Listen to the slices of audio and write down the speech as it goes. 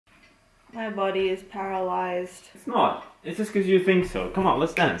My body is paralyzed. It's not. It's just because you think so. Come on,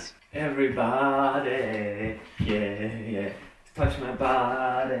 let's dance. Everybody, yeah. Touch my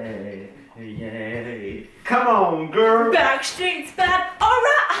body, yeah. Come on, girl. Backstreet's back,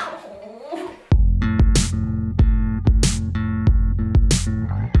 alright.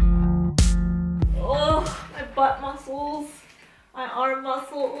 Oh, my butt muscles, my arm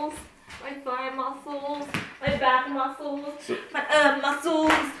muscles, my thigh muscles, my back muscles, my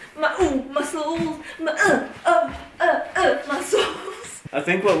muscles, my muscles, my muscles. I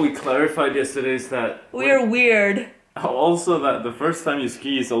think what we clarified yesterday is that we're weird. Also that the first time you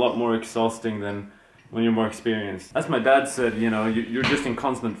ski is a lot more exhausting than when you're more experienced. As my dad said, you know, you're just in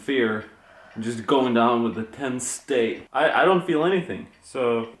constant fear, just going down with a tense state. I don't feel anything,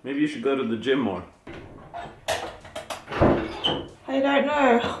 so maybe you should go to the gym more. I don't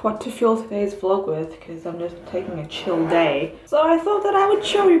know what to fill today's vlog with because I'm just taking a chill day. So I thought that I would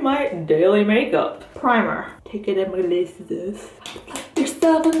show you my daily makeup. Primer. Take it and release this. Slap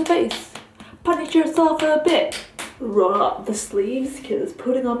yourself in the face. Punish yourself a bit. Roll up the sleeves because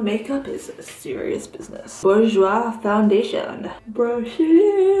putting on makeup is serious business. Bourgeois foundation. Brush it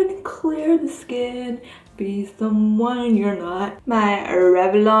in, clear the skin. Be someone you're not. My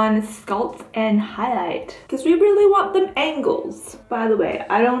Revlon sculpt and highlight because we really want them angles. By the way,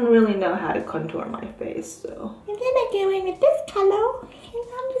 I don't really know how to contour my face, so I'm gonna go in with this color and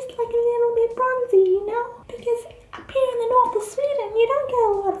I'm just like a little bit bronzy, you know, because up here in the north of Sweden you don't get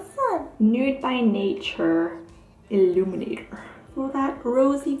a lot of sun. Nude by Nature Illuminator for that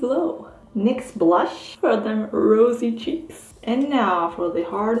rosy glow. NYX blush for them rosy cheeks. And now for the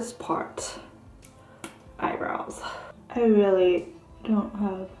hardest part. Eyebrows. I really don't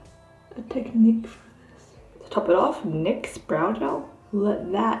have a technique for this. To top it off, NYX brow gel.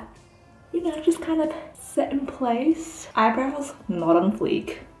 Let that, you know, just kind of set in place. Eyebrows, not on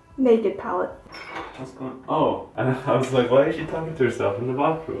fleek. Naked palette. What's going on? Oh, I was like, why is she talking to herself in the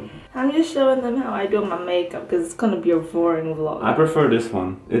bathroom? I'm just showing them how I do my makeup because it's gonna be a boring vlog. I prefer this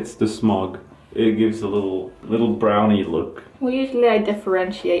one. It's the smog. It gives a little brownie look. Well, usually I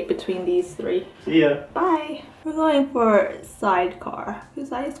differentiate between these three. See ya. Bye. We're going for sidecar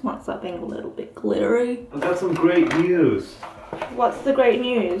because I just want something a little bit glittery. I got some great news. What's the great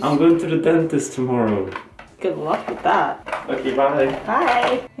news? I'm going to the dentist tomorrow. Good luck with that. Okay, bye.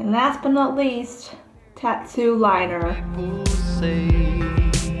 Bye. And last but not least, tattoo liner.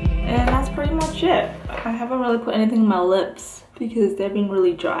 And that's pretty much it. I haven't really put anything on my lips because they've been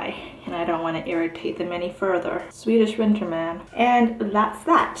really dry and I don't want to irritate them any further. Swedish winter man. And that's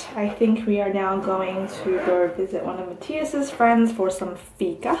that. I think we are now going to go visit one of Matthias's friends for some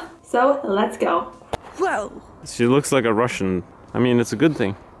fika. So let's go. Whoa. She looks like a Russian. I mean, it's a good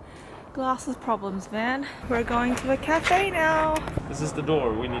thing. Glasses problems, man. We're going to a cafe now. This is the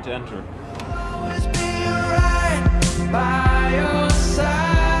door we need to enter.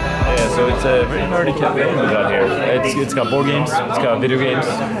 Yeah, so it's a very nerdy cafe we got here. It's got board games, it's got video games,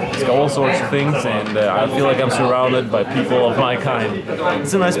 it's got all sorts of things, and I feel like I'm surrounded by people of my kind.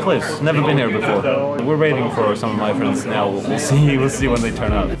 It's a nice place. Never been here before. We're waiting for some of my friends now. We'll see when they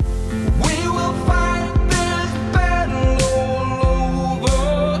turn up.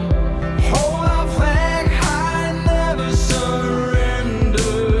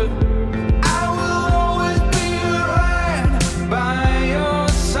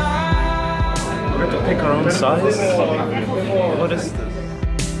 Size? What is this?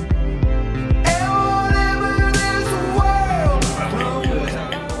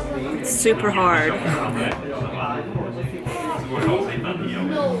 It's super hard.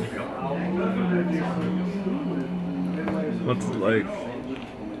 What's it like?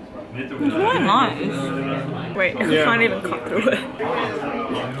 It's really nice. Wait, I can't even cut through it.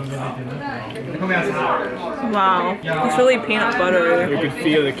 Wow, it's really peanut buttery. You can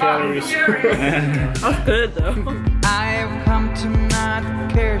feel the calories. That's good though. I have come to not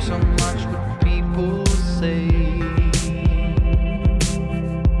care so much what people say.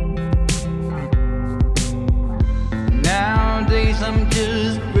 Nowadays I'm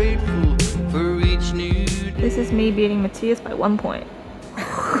just grateful for each new day. This is me beating Matthias by 1 point.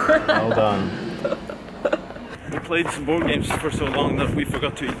 Well done. We played some board games for so long that we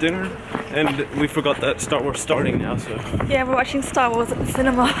forgot to eat dinner, and we forgot that Star Wars starting now, so... Yeah, we're watching Star Wars at the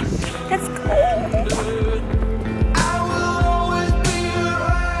cinema. Let's go!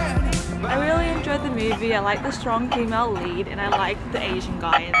 I really enjoyed the movie. I like the strong female lead, and I like the Asian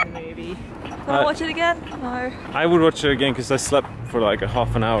guy in the movie. Will I watch it again? No. I would watch it again because I slept for like a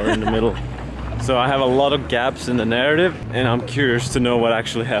half an hour in the middle. So I have a lot of gaps in the narrative, and I'm curious to know what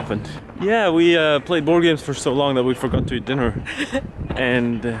actually happened. Yeah, we played board games for so long that we forgot to eat dinner.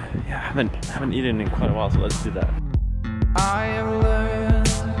 And yeah, I haven't eaten in quite a while, so let's do that. I have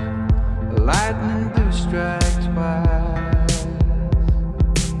learned lightning do strike twice.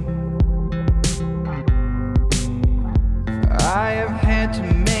 I have had to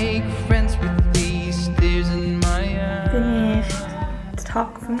make friends with these tears in my eyes. Finished. Let's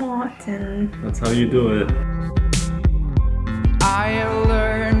talk for Martin. That's how you do it.